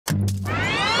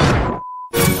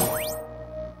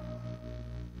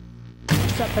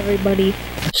up, everybody?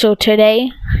 So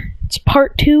today, it's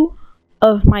part 2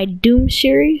 of my Doom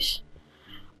series.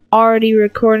 Already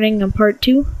recording a part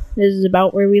 2. This is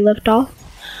about where we left off.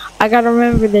 I gotta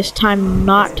remember this time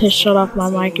not to shut off my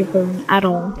microphone at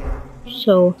all,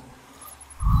 so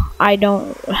I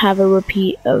don't have a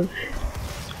repeat of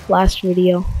last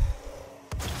video.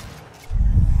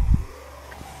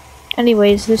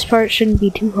 Anyways, this part shouldn't be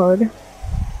too hard.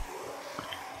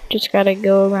 Just gotta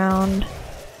go around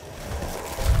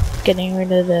getting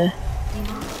rid of the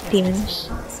demons.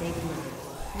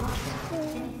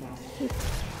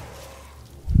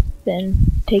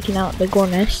 Then taking out the gore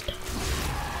nest.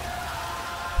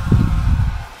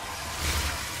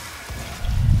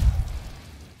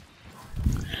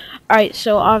 Alright,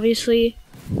 so obviously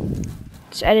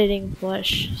it's editing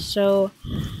flesh, so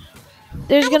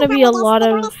there's gonna be a lot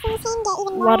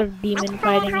of demon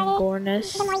fighting and gore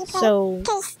nest. So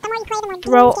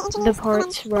throughout the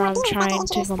parts where I'm trying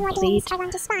to complete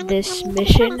this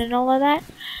mission and all of that,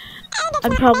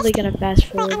 I'm probably gonna fast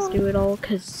forward through it all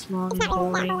because it's long and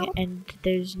boring and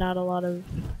there's not a lot of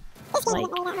like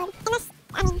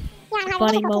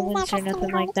funny moments or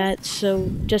nothing like that. So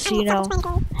just so you know,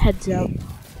 heads up,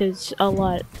 there's a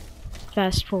lot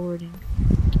fast forwarding.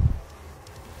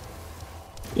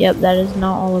 Yep, that is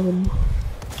not all of them.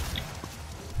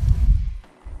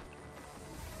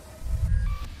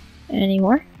 Any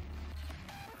more?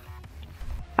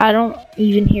 I don't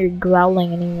even hear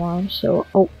growling anymore, so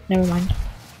oh, never mind.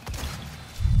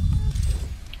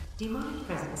 Demonic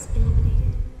presence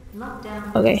eliminated.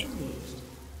 Lockdown Okay.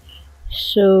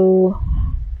 So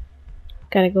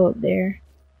gotta go up there.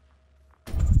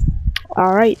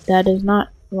 Alright, that is not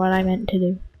what I meant to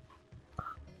do.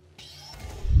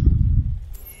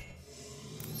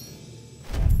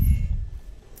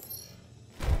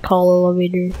 Call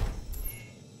elevator.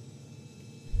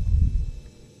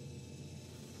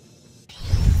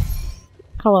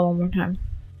 Call it one more time.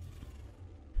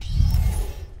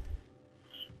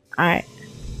 Alright.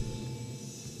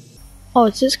 Oh,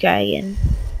 it's this guy again.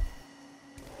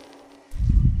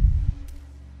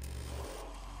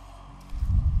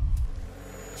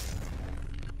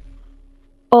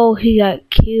 Oh, he got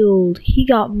killed. He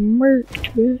got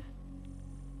murked, bro.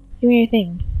 Give me your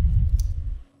thing.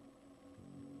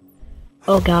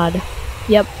 Oh god.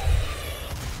 Yep.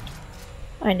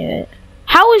 I knew it.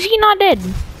 How is he not dead?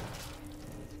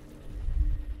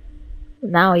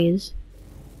 Now he is.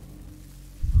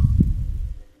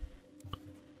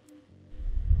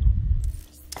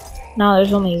 Now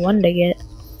there's only one to get.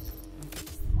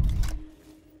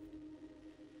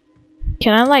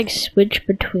 Can I like switch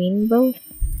between both?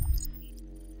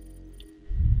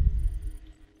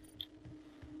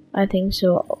 I think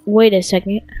so. Wait a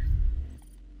second.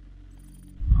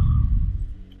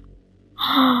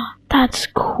 That's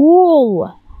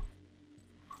cool!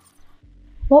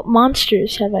 What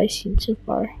monsters have I seen so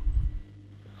far?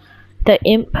 The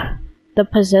imp, the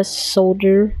possessed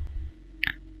soldier,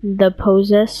 the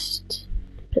possessed?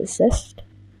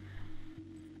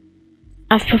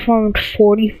 I've performed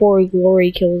 44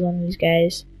 glory kills on these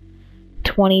guys.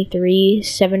 23,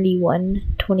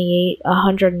 71, 28,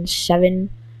 107,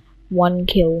 1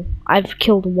 kill. I've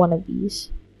killed one of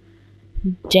these.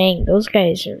 Dang, those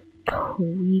guys are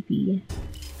creepy.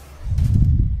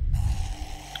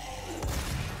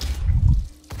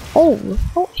 Oh,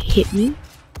 don't hit me.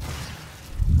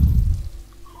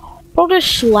 Bro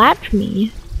just slapped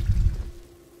me.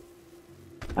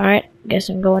 Alright, guess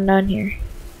I'm going down here.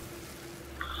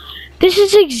 This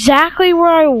is exactly where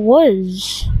I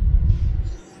was.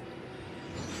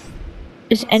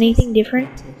 Is anything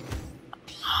different?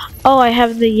 Oh, I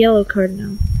have the yellow card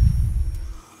now.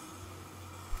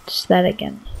 Just that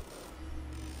again.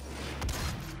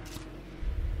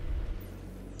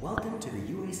 Welcome to the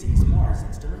UAC's Mars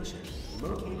installation,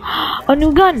 located a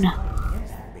new gun.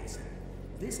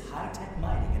 This high-tech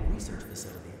mining and research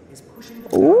facility is pushing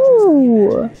the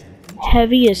Ooh,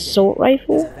 heavy assault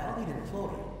rifle.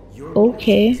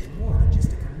 Okay. more than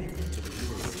just a commitment to the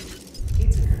UAC.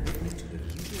 It's a commitment to the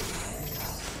future of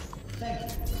mankind. Thank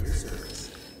you for your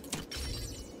service.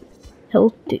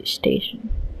 Health station.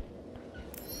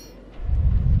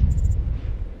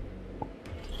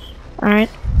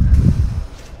 Alright.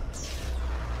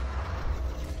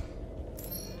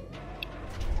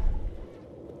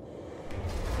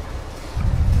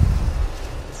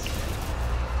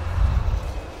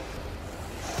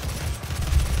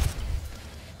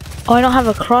 Oh, I don't have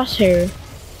a crosshair.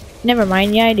 Never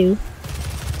mind, yeah I do.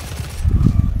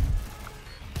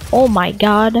 Oh my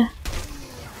god.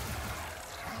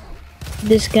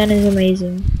 This gun is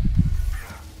amazing.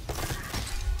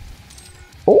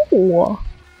 Oh.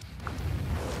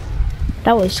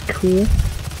 That was cool.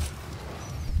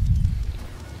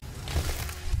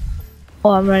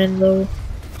 Oh, I'm running low.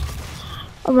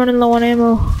 I'm running low on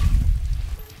ammo.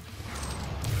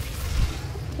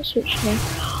 Switch me.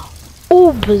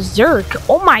 Oh, Berserk!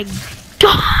 Oh my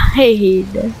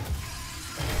god!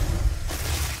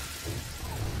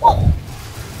 Oh,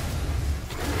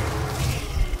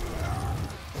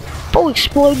 oh,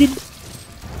 exploded.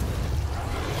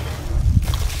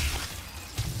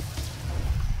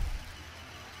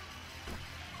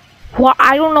 Well,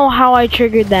 I don't know how I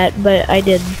triggered that, but I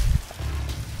did.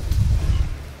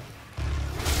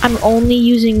 I'm only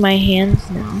using my hands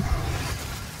now.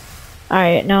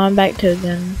 Alright, now I'm back to a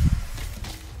gun.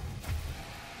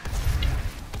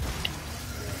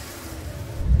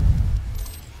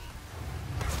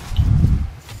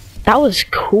 That was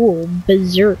cool.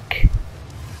 Berserk.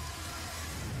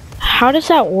 How does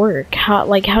that work? How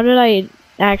did I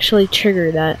actually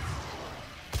trigger that?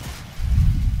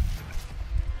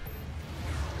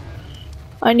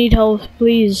 I need help,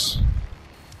 please.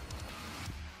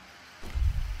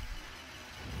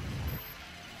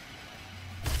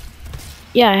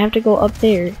 Yeah, I have to go up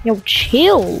there. Yo,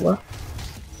 chill.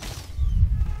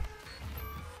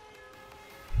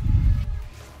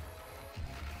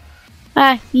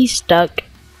 Ah, he's stuck.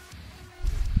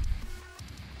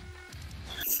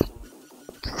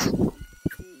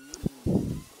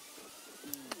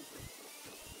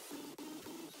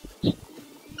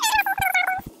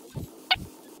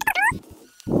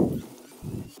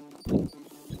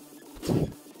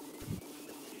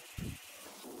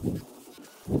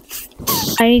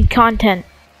 I need content.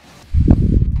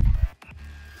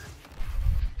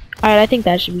 Alright, I think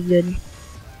that should be good.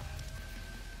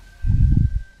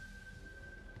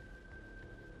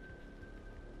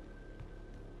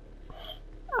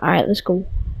 Alright, let's go.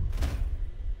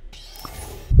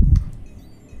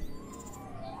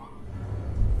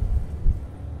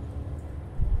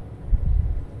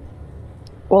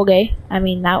 Okay, I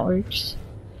mean that works.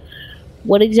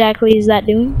 What exactly is that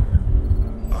doing?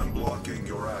 I'm blocking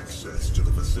your access to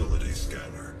the facility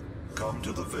scanner. Come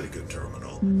to the Vega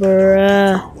terminal.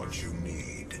 Bruh. What you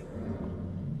need.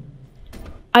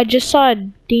 I just saw a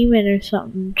demon or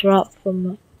something drop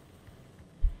from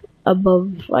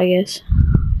above, I guess.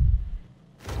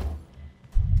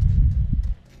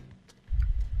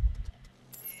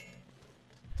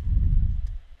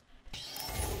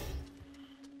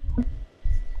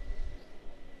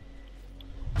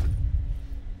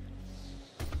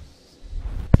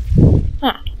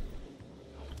 Huh.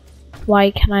 Why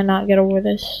can I not get over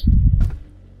this?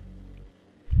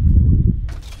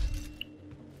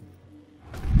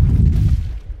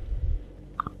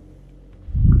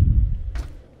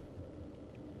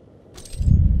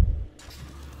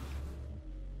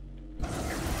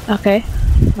 Okay,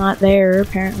 not there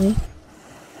apparently.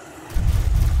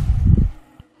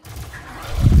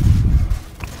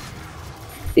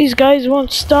 These guys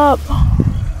won't stop.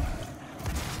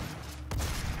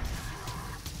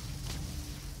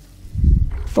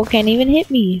 People can't even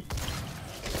hit me.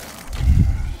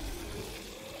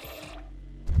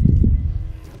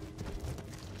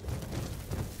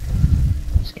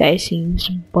 This guy seems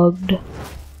bugged.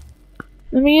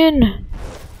 Let me in.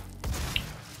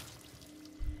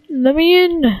 Let me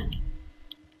in.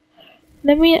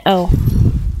 Let me in. Oh.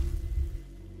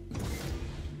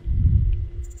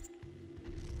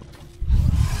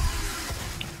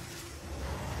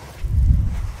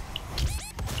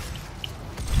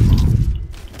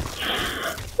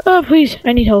 Oh, please,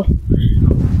 I need help.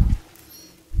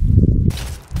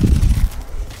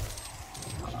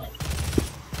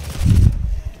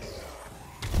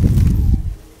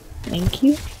 Thank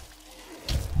you.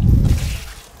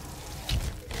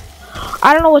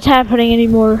 I don't know what's happening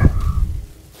anymore.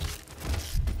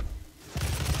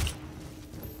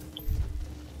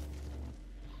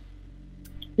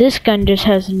 This gun just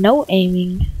has no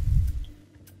aiming.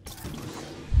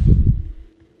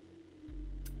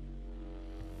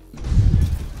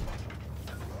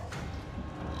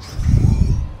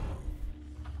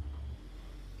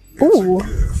 Ooh.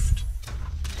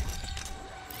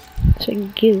 It's a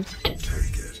gift.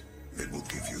 Take it. It will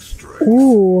give you strength.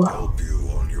 Ooh. Help you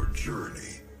on your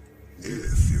journey.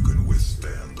 If you can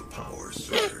withstand the power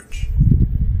surge.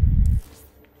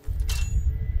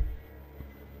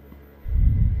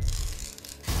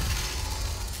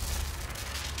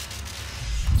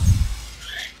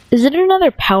 Is it another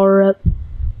power up?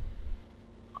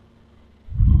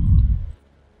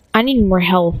 I need more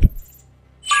health.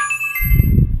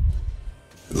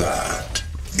 That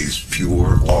is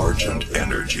pure Argent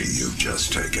energy you've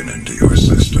just taken into your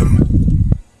system.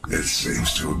 It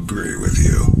seems to agree with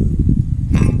you.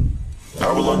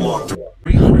 I will unlock the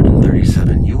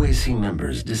 337 UAC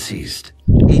members deceased.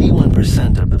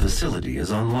 81% of the facility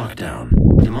is on lockdown.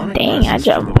 Demonic Dang, I presence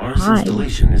jumped from Mars high.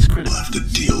 installation is critical. have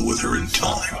to deal with her in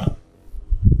time.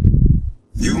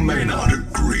 You may not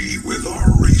agree with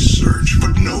our research,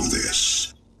 but know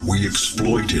this. We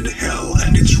exploited Hell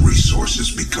and its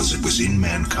resources because it was in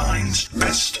mankind's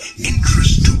best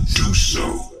interest to do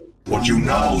so. What you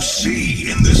now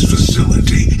see in this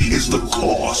facility is the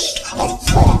cost of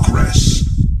progress.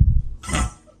 Huh.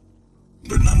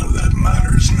 But none of that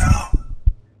matters now.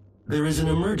 There is an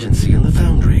emergency in the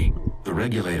foundry. The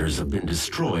regulators have been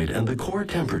destroyed and the core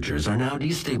temperatures are now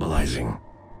destabilizing.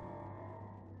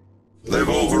 They've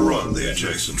overrun the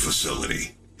adjacent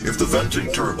facility. If the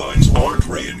venting turbines aren't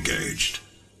re-engaged,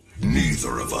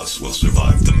 neither of us will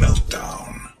survive the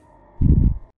meltdown.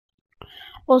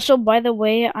 Also, by the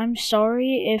way, I'm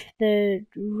sorry if the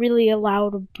really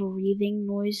loud breathing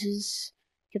noises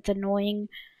get annoying,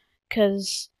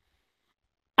 because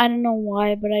I don't know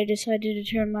why, but I decided to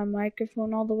turn my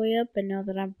microphone all the way up, and now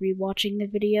that I'm rewatching the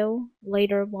video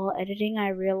later while editing, I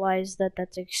realized that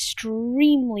that's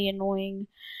extremely annoying,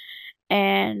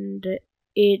 and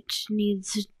it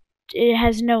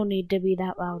has no need to be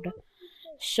that loud.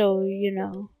 So, you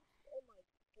know,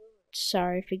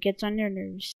 sorry if it gets on your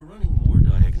nerves. Running more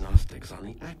diagnostics on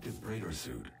the active Praetor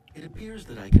suit, it appears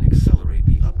that I can accelerate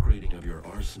the upgrading of your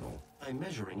arsenal by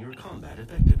measuring your combat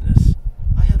effectiveness.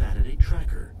 I have added a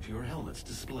tracker to your helmet's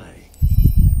display.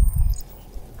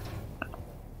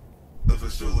 The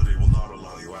facility will not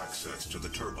allow you access to the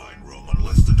turbine room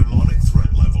unless the demonic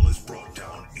threat level is brought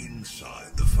down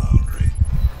inside the foundry.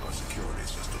 Our security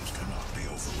systems cannot be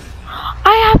overridden.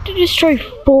 I have to destroy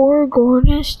 4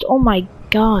 Gornist? Oh my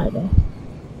god.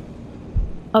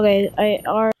 Okay,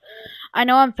 I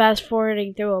know I'm fast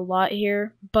forwarding through a lot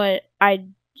here, but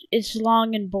it's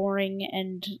long and boring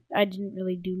and I didn't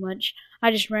really do much.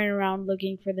 I just ran around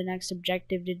looking for the next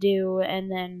objective to do,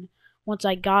 and then once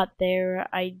I got there,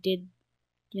 I did,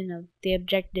 you know, the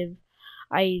objective.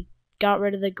 I got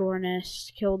rid of the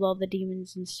Gornist, killed all the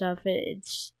demons and stuff.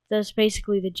 That's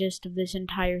basically the gist of this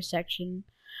entire section.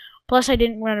 Plus, I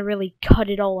didn't want to really cut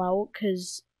it all out,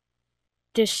 because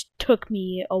this took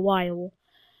me a while.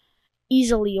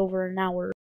 Easily over an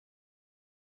hour.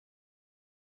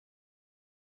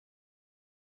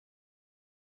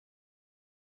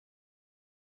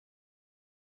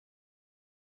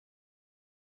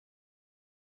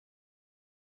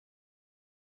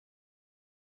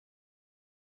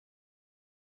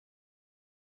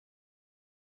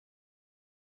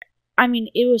 I mean,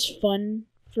 it was fun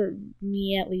for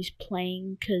me, at least,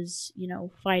 playing, because, you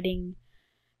know, fighting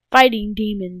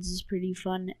demons is pretty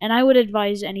fun. And I would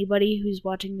advise anybody who's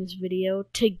watching this video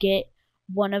to get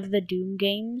one of the Doom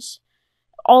games.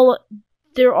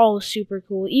 They're all super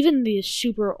cool. Even the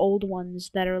super old ones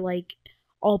that are, like,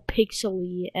 all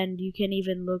pixely, and you can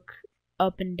even look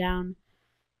up and down.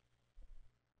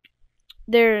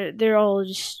 They're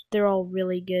all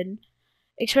really good.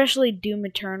 Especially Doom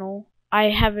Eternal. I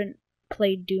haven't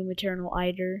played Doom Eternal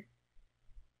either.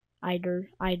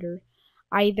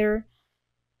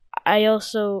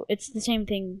 It's the same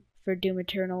thing for Doom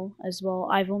Eternal as well.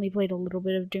 I've only played a little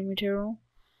bit of Doom Eternal.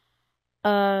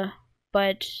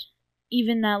 But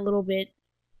even that little bit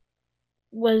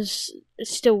was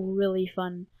still really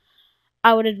fun.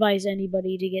 I would advise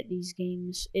anybody to get these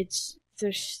games.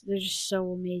 They're just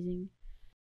so amazing.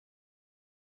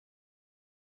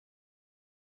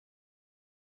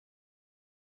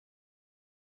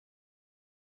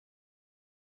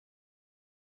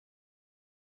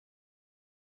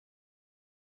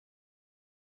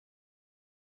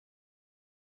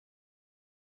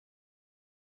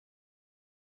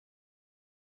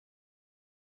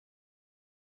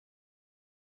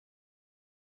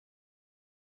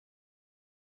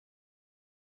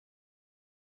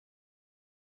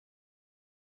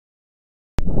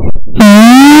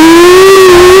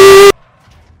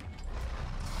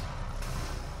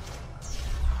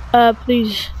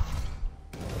 Please.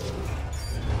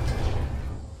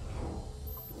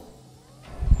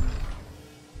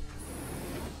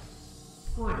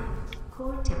 Warning,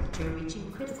 core temperature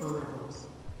reaching critical levels.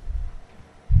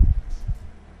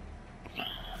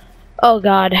 Oh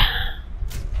god.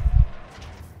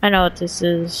 I know what this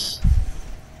is.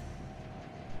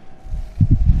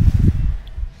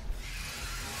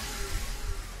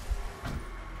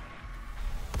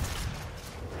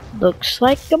 Looks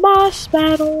like a boss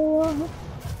battle.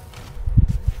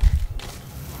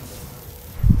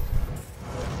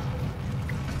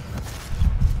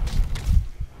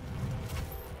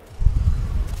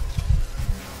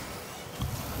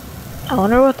 I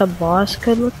wonder what the boss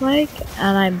could look like,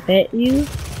 and I bet you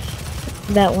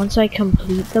that once I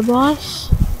complete the boss,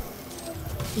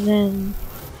 then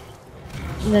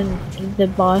the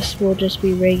boss will just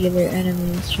be regular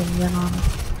enemies from then on.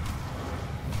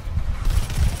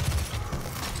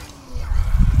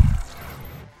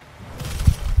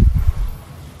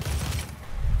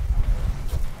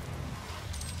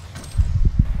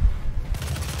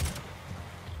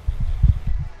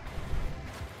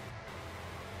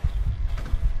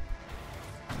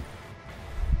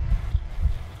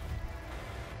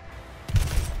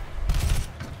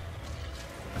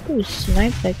 Ooh,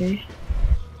 snipe that guy.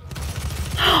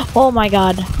 Oh my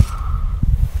god.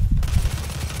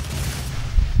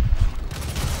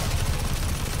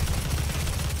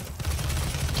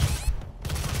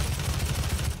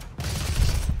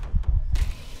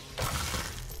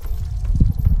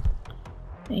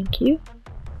 Thank you.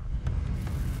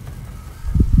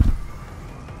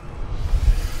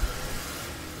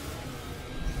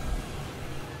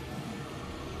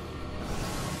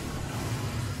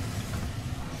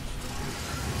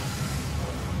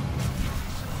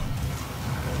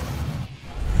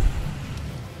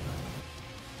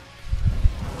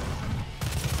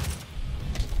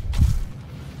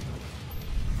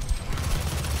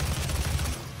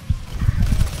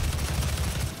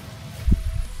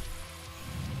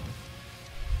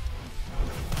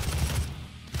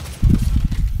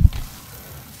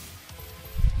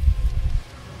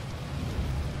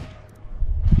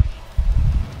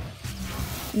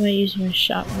 I'm gonna use my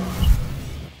shotgun.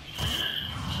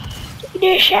 Give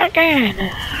me a shotgun!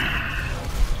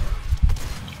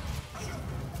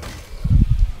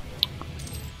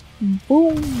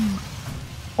 Boom!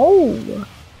 Oh!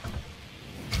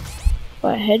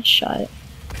 What a headshot.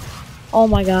 Oh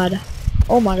my god.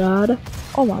 Oh my god.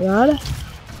 Oh my god.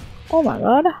 Oh my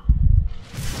god.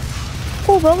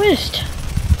 Oh, bro missed!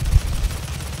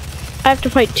 I have to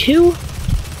fight two?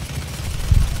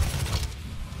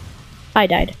 I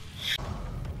died.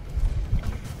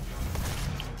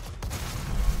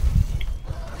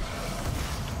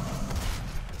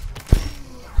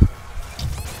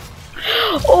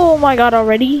 Oh my god,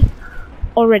 already?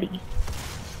 Already.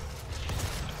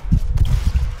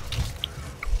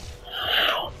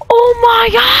 Oh my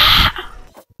god!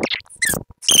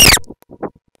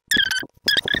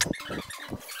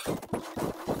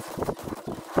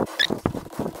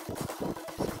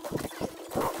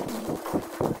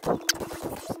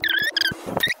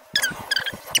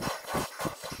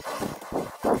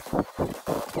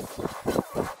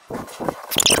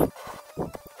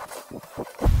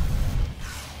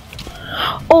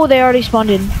 Oh, they already spawned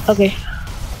in. Okay.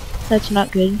 That's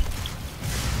not good.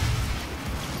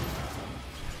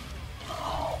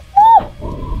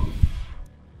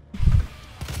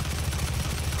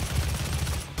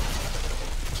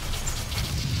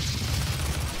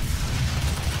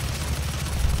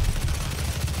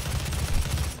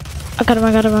 I got him,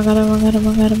 I got him, I got him, I got him,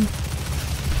 I got him.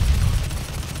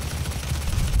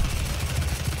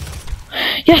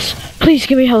 Yes! Please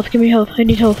give me health, give me health. I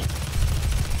need health.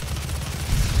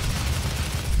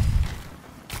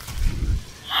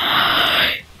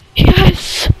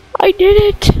 Yes! I did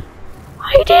it!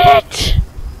 I did it!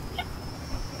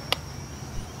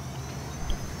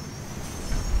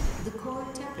 The core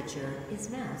temperature is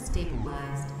now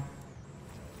stabilized.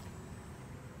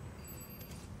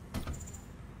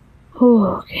 Ooh,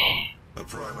 okay. A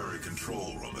primary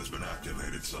control room has been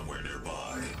activated somewhere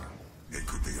nearby. It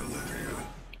could be Olivia.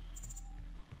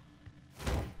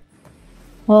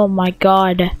 Oh my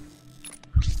god.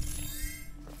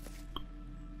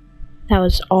 That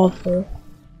was awful.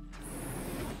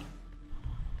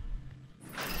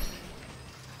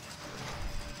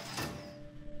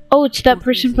 Oh, it's that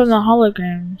person from the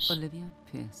holograms. Olivia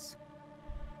Pierce.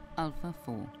 Alpha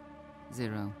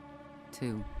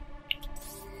 402.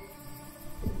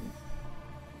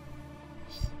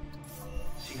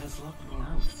 She has locked me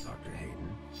out, Dr.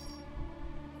 Hayden.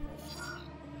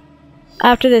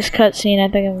 After this cutscene, I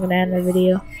think I'm gonna end the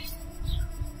video.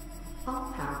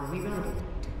 All power rerouted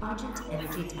to Argent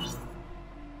Energy Tower.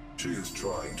 She is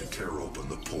trying to tear open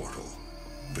the portal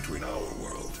between our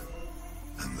world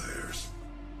and theirs.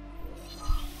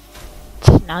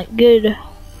 It's not good.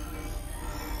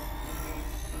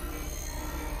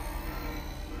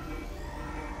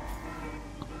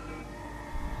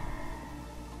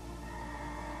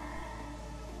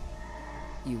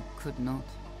 You could not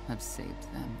have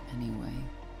saved them anyway.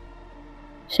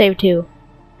 Save 2.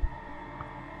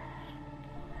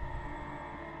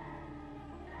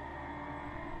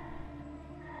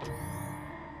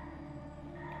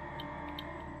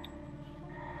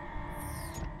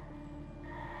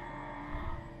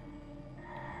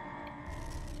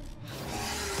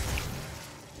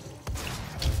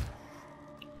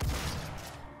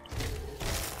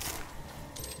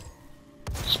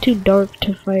 too dark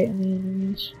to fight any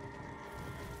enemies.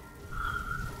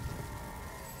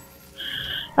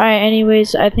 Alright,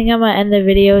 anyways, I think I'm gonna end the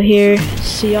video here.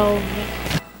 See y'all